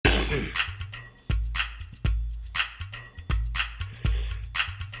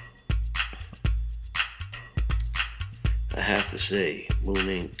I have to say, moon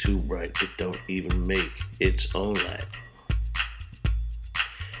ain't too bright, it don't even make its own light.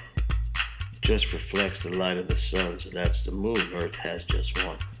 Just reflects the light of the sun, so that's the moon. Earth has just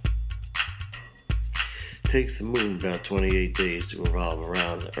one. Takes the moon about 28 days to revolve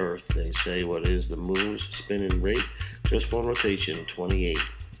around the Earth. They say what is the moon's spinning rate? Just one rotation, 28.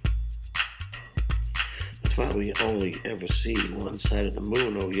 That's why we only ever see one side of the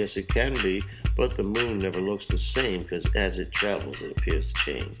moon. Oh yes, it can be, but the moon never looks the same because as it travels, it appears to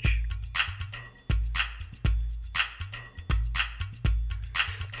change.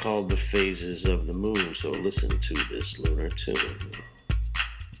 Called the phases of the moon, so listen to this lunar tune.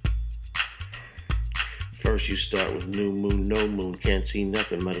 First you start with new moon, no moon, can't see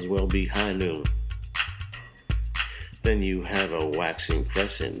nothing, might as well be high noon. Then you have a waxing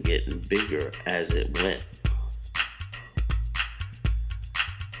crescent getting bigger as it went.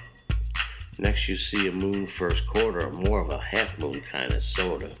 Next you see a moon first quarter, more of a half moon kinda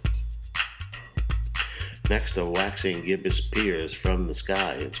sorta. Next a waxing gibbous appears from the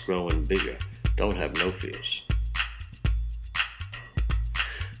sky, it's growing bigger, don't have no fears.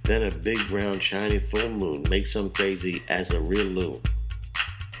 Then a big round shiny full moon makes them crazy as a real loon.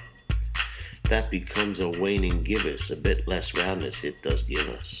 That becomes a waning gibbous, a bit less roundness it does give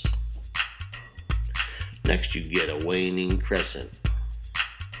us. Next you get a waning crescent.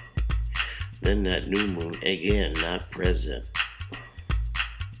 Then that new moon again not present.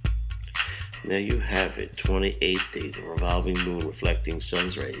 There you have it, 28 days of revolving moon reflecting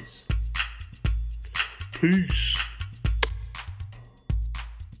sun's rays. Peace.